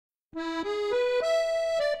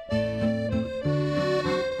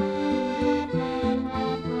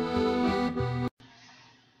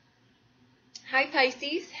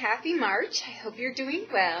Pisces, happy March. I hope you're doing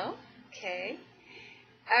well. Okay.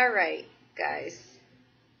 All right, guys.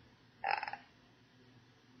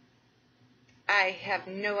 I have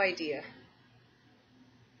no idea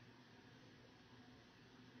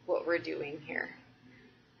what we're doing here.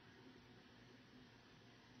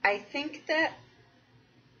 I think that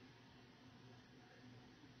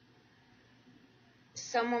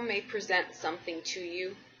someone may present something to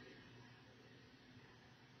you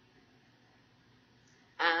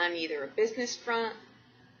on either a business front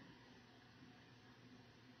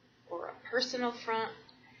or a personal front.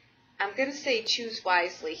 I'm going to say choose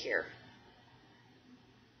wisely here,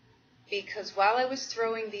 because while I was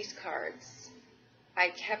throwing these cards, I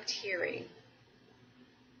kept hearing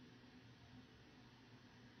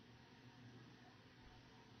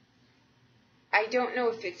I don't know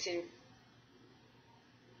if it's in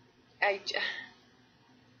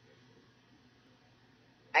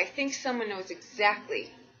I think someone knows exactly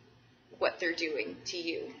what they're doing to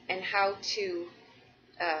you and how to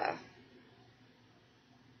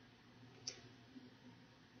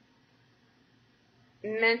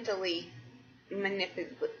mentally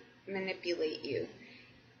manipulate you.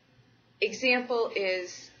 Example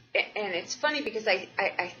is, and it's funny because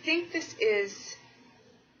I think this is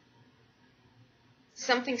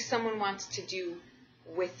something someone wants to do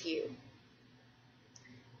with you.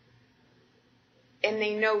 And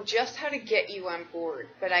they know just how to get you on board.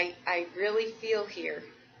 But I really feel here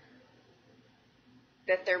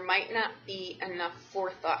that there might not be enough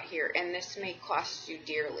forethought here, and this may cost you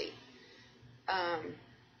dearly.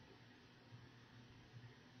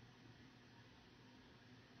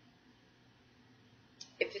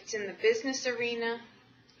 If it's in the business arena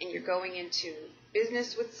and you're going into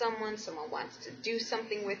business with someone wants to do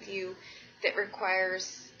something with you that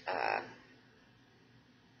requires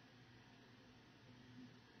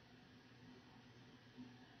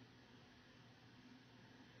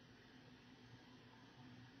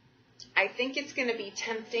I think it's going to be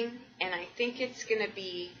tempting, and I think it's going to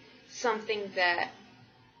be something that,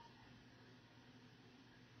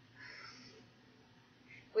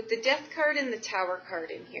 with the Death card and the Tower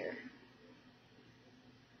card in here,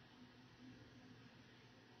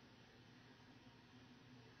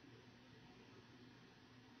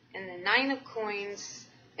 and the Nine of Coins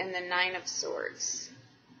and the Nine of Swords,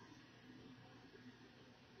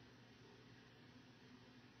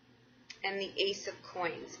 and the Ace of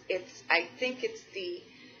Coins. I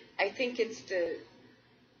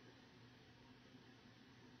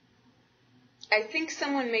think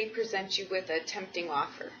someone may present you with a tempting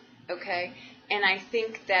offer, okay? And I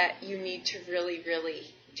think that you need to really, really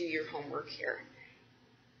do your homework here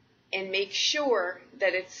and make sure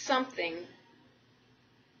that it's something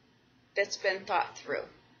that's been thought through.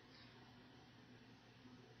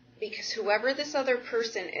 Because whoever this other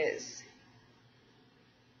person is,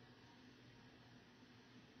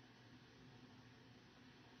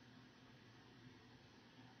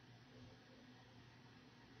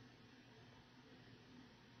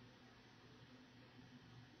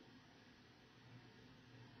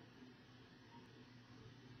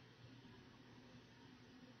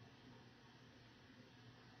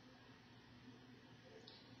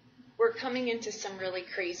 we're coming into some really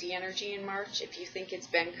crazy energy in March. If you think it's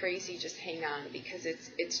been crazy, just hang on, because it's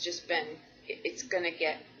going to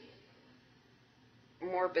get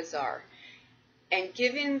more bizarre. And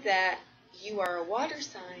given that you are a water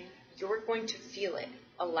sign, you're going to feel it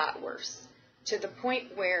a lot worse, to the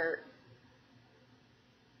point where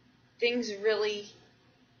things really,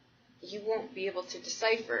 you won't be able to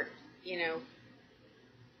decipher,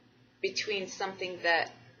 between something that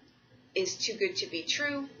is too good to be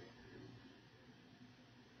true.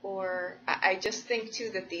 Or I just think too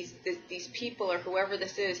that these people, or whoever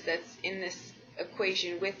this is that's in this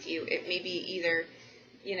equation with you, it may be either,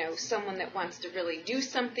 someone that wants to really do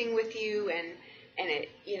something with you, and it,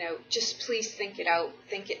 just please think it out,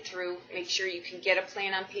 think it through, make sure you can get a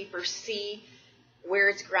plan on paper, see where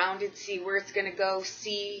it's grounded, see where it's going to go,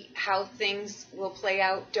 see how things will play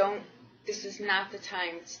out. This is not the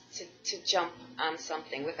time to jump on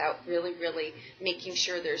something without really, really making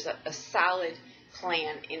sure there's a solid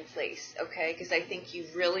plan in place, okay? Because I think you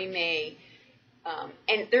really may,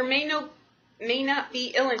 and there may not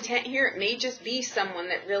be ill intent here. It may just be someone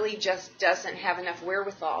that really just doesn't have enough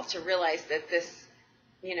wherewithal to realize that this,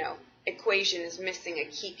 equation is missing a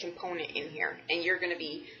key component in here, and you're going to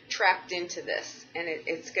be trapped into this, and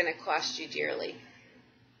it's going to cost you dearly.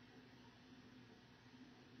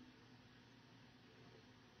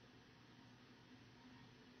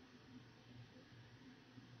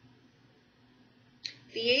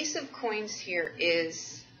 The Ace of Coins here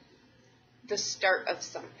is the start of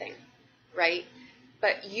something, right?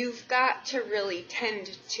 But you've got to really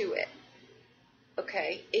tend to it,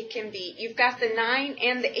 okay? It can be, you've got the 9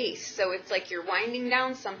 and the ace, so it's like you're winding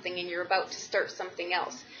down something and you're about to start something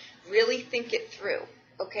else. Really think it through,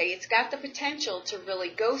 okay? It's got the potential to really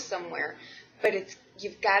go somewhere, but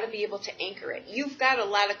you've got to be able to anchor it. You've got a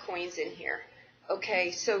lot of coins in here,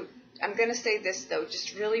 okay? So I'm going to say this, though.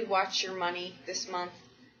 Just really watch your money this month.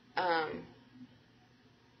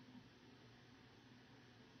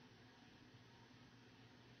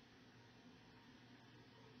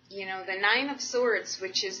 You know, the 9 of Swords,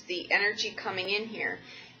 which is the energy coming in here,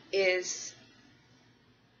 is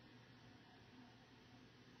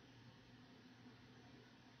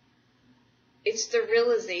it's the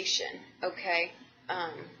realization, okay?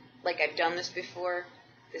 Like, I've done this before.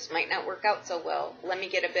 This might not work out so well. Let me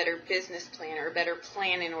get a better business plan or a better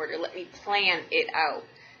plan in order. Let me plan it out.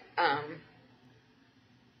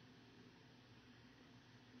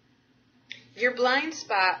 Your blind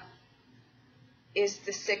spot is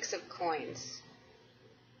the 6 of Coins.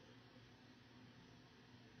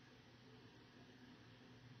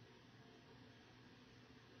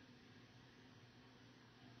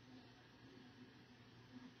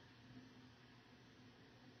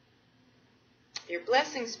 Your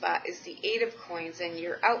blessing spot is the 8 of Coins, and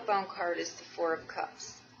your outbound card is the 4 of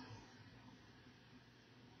Cups.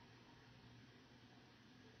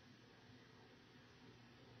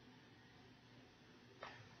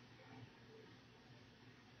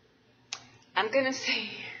 I'm going to say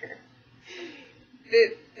here,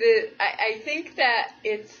 I think that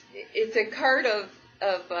it's a card of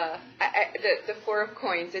the 4 of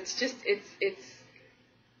Coins. It's just,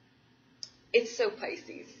 it's so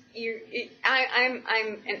Pisces. I'm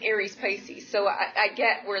an Aries Pisces, so I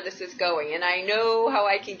get where this is going, and I know how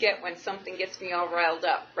I can get when something gets me all riled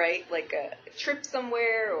up, right? Like a trip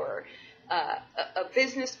somewhere or a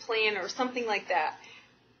business plan or something like that.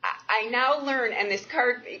 I now learn, and this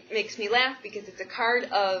card makes me laugh because it's a card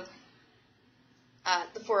of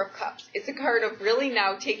the 4 of Cups. It's a card of really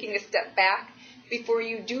now taking a step back before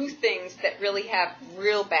you do things that really have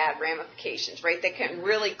real bad ramifications, right? That can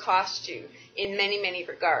really cost you in many, many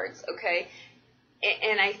regards, okay?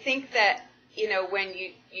 And I think that, you know, when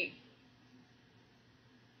you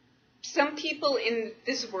some people in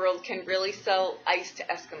this world can really sell ice to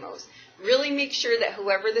Eskimos. Really make sure that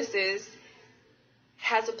whoever this is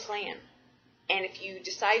has a plan. And if you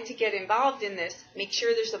decide to get involved in this, make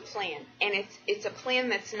sure there's a plan. And it's a plan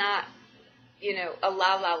that's not, you know, a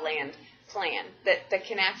la-la land plan that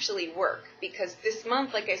can actually work. Because this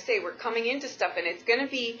month, like I say, we're coming into stuff, and it's going to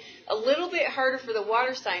be a little bit harder for the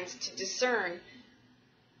water signs to discern,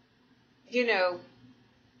 you know,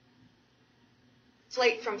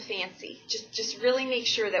 flight from fancy. Just really make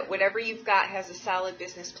sure that whatever you've got has a solid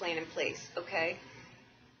business plan in place, okay?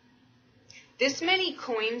 This many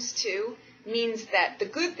coins, too, means that the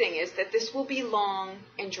good thing is that this will be long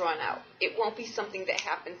and drawn out. It won't be something that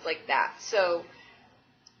happens like that. So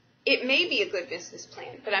it may be a good business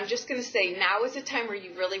plan, but I'm just going to say now is a time where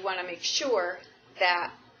you really want to make sure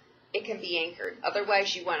that it can be anchored.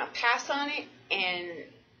 Otherwise, you want to pass on it and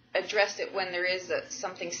address it when there is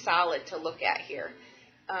something solid to look at here.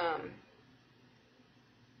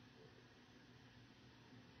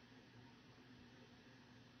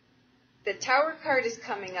 The Tower card is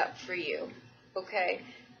coming up for you, okay?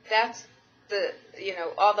 That's the, you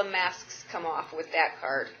know, all the masks come off with that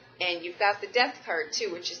card. And you've got the Death card,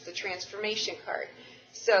 too, which is the transformation card.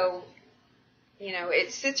 So, you know,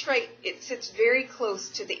 it sits very close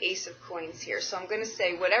to the Ace of Coins here. So I'm going to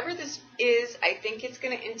say whatever this is, I think it's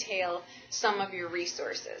going to entail some of your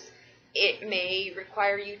resources. It may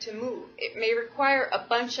require you to move. It may require a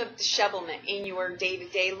bunch of dishevelment in your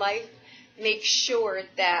day-to-day life. Make sure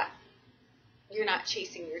that you're not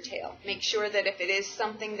chasing your tail. Make sure that if it is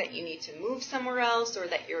something that you need to move somewhere else, or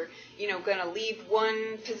that you're, you know, going to leave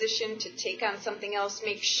one position to take on something else,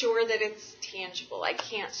 make sure that it's tangible. I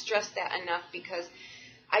can't stress that enough, because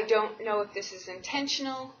I don't know if this is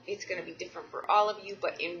intentional. It's going to be different for all of you,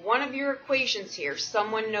 but in one of your equations here,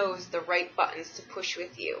 someone knows the right buttons to push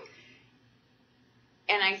with you.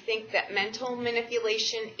 And I think that mental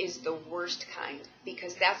manipulation is the worst kind,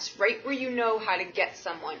 because that's right where you know how to get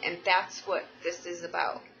someone, and that's what this is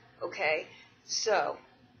about, okay? So,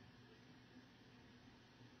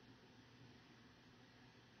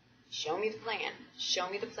 show me the plan, show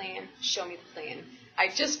me the plan, show me the plan. I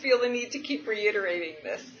just feel the need to keep reiterating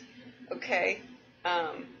this, okay?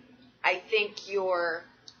 I think you're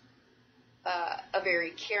a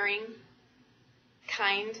very caring,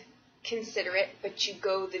 kind, considerate, but you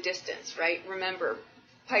go the distance, right? Remember,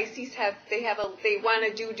 Pisces they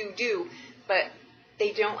want to do, but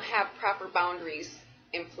they don't have proper boundaries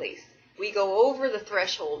in place. We go over the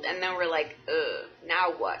threshold, and then we're like,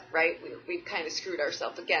 now what, right? We've kind of screwed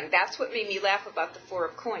ourselves again. That's what made me laugh about the Four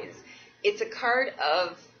of Coins. It's a card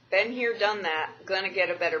of, been here, done that, gonna get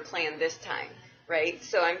a better plan this time, right?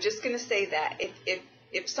 So I'm just gonna say that.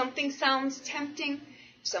 If something sounds tempting,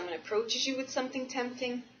 if someone approaches you with something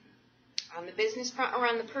tempting, on the business front or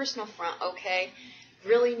on the personal front, okay,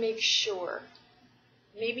 really make sure.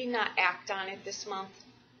 Maybe not act on it this month.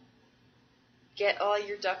 Get all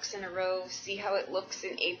your ducks in a row, see how it looks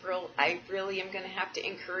in April. I really am going to have to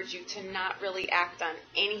encourage you to not really act on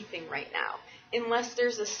anything right now, unless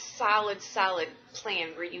there's a solid plan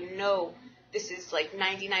where you know this is like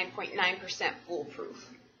 99.9% foolproof.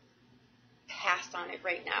 Pass on it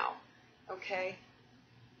right now, okay?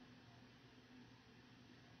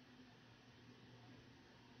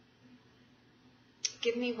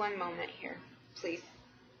 Give me one moment here, please.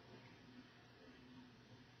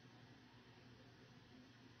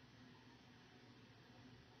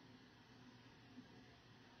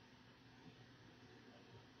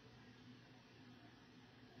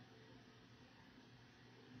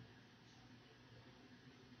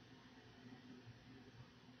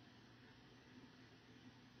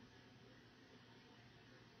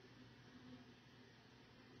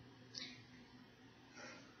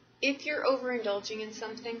 If you're overindulging in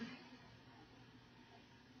something,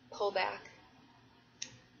 pull back.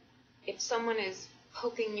 If someone is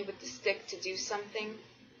poking you with the stick to do something,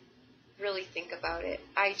 really think about it.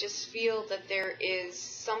 I just feel that there is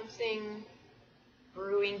something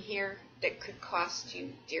brewing here that could cost you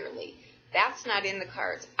dearly. That's not in the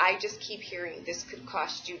cards. I just keep hearing this could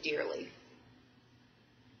cost you dearly.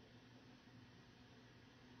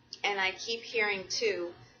 And I keep hearing, too,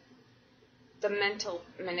 the mental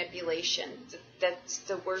manipulation. That's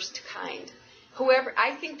the worst kind. Whoever,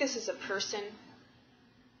 I think this is a person.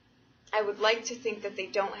 I would like to think that they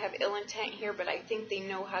don't have ill intent here, but I think they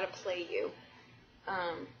know how to play you.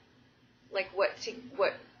 Like what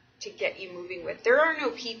to get you moving with. There are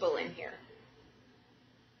no people in here.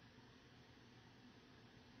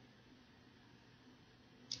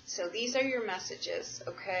 So these are your messages,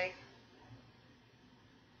 okay?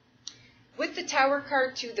 With the Tower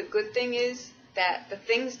card, too, the good thing is that the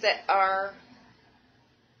things that are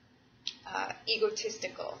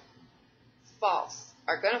egotistical, false,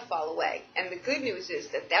 are going to fall away. And the good news is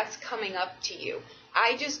that that's coming up to you.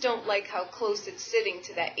 I just don't like how close it's sitting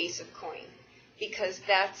to that Ace of Coin, because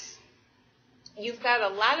you've got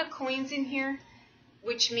a lot of coins in here,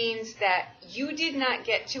 which means that you did not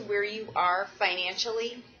get to where you are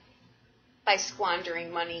financially by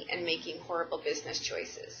squandering money and making horrible business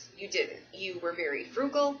choices. You didn't. You were very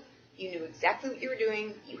frugal. You knew exactly what you were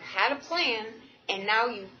doing. You had a plan, and now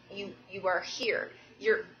you are here.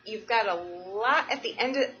 You've got a lot at the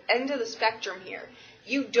end of the spectrum here.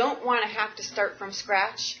 You don't want to have to start from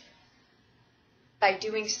scratch by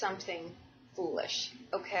doing something foolish,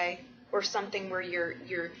 okay? Or something where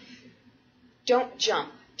you're don't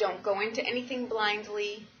jump. Don't go into anything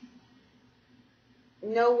blindly.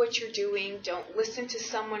 Know what you're doing. Don't listen to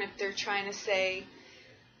someone if they're trying to say,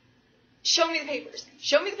 show me the papers.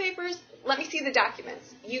 Show me the papers. Let me see the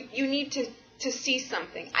documents. You need to see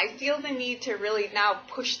something. I feel the need to really now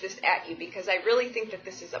push this at you, because I really think that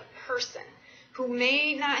this is a person who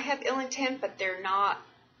may not have ill intent, but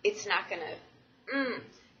it's not going to,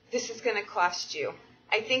 this is going to cost you.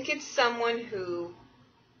 I think it's someone who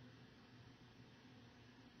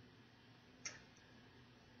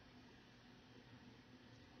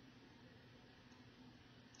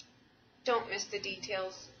don't miss the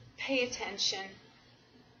details. Pay attention.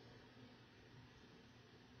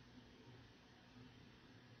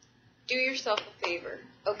 Do yourself a favor,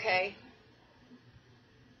 okay?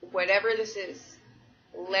 Whatever this is,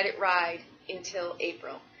 let it ride until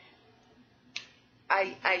April.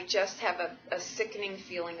 I just have a sickening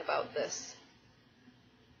feeling about this.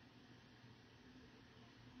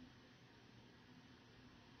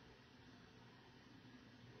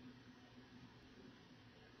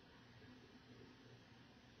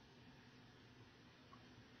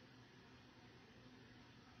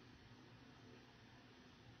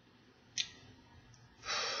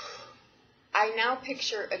 I now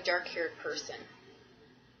picture a dark-haired person.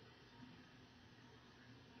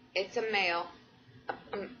 It's a male,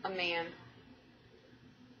 a man.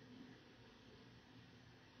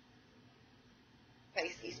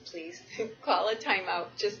 Pisces, please call a timeout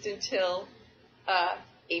just until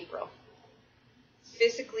April.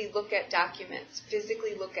 physically look at documents,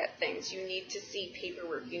 physically look at things. You need to see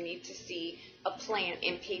paperwork. You need to see a plan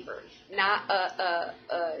in paper, not a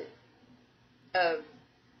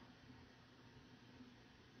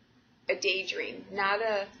daydream, not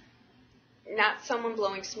someone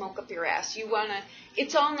blowing smoke up your ass. You want to,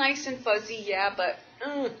 it's all nice and fuzzy, yeah, but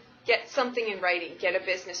get something in writing. Get a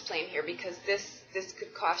business plan here, because this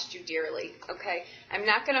could cost you dearly, okay? I'm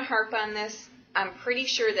not going to harp on this. I'm pretty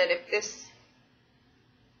sure that if this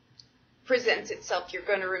presents itself, you're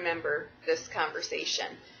going to remember this conversation.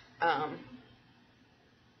 No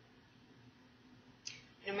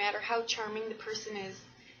matter how charming the person is,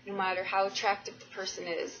 no matter how attractive the person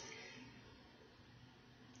is,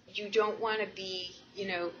 you don't want to be,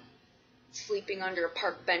 sleeping under a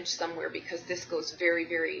park bench somewhere, because this goes very,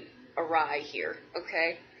 very awry here,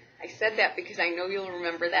 okay? I said that because I know you'll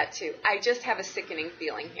remember that too. I just have a sickening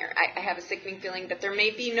feeling here. I have a sickening feeling that there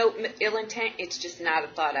may be no ill intent. It's just not a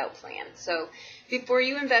thought out plan. So before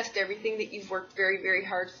you invest everything that you've worked very, very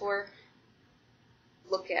hard for,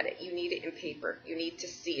 look at it. You need it in paper. You need to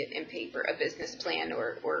see it in paper, a business plan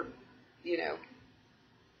or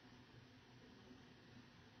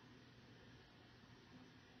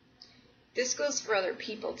This goes for other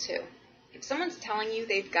people too. If someone's telling you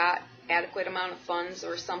they've got adequate amount of funds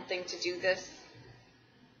or something to do this,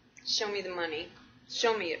 show me the money.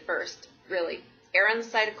 Show me it first, really. Err on the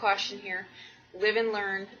side of caution here. Live and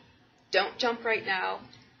learn. Don't jump right now.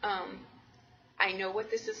 I know what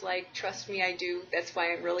this is like. Trust me, I do. That's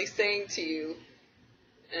why I'm really saying to you,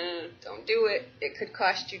 don't do it. It could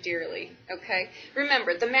cost you dearly, okay?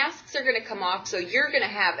 Remember, the masks are going to come off, so you're going to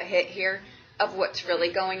have a hit here of what's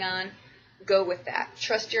really going on. Go with that.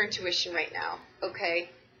 Trust your intuition right now, okay?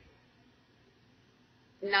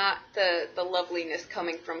 Not the loveliness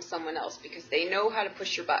coming from someone else, because they know how to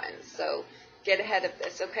push your buttons. So get ahead of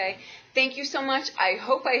this, okay? Thank you so much. I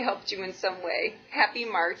hope I helped you in some way. Happy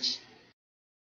March.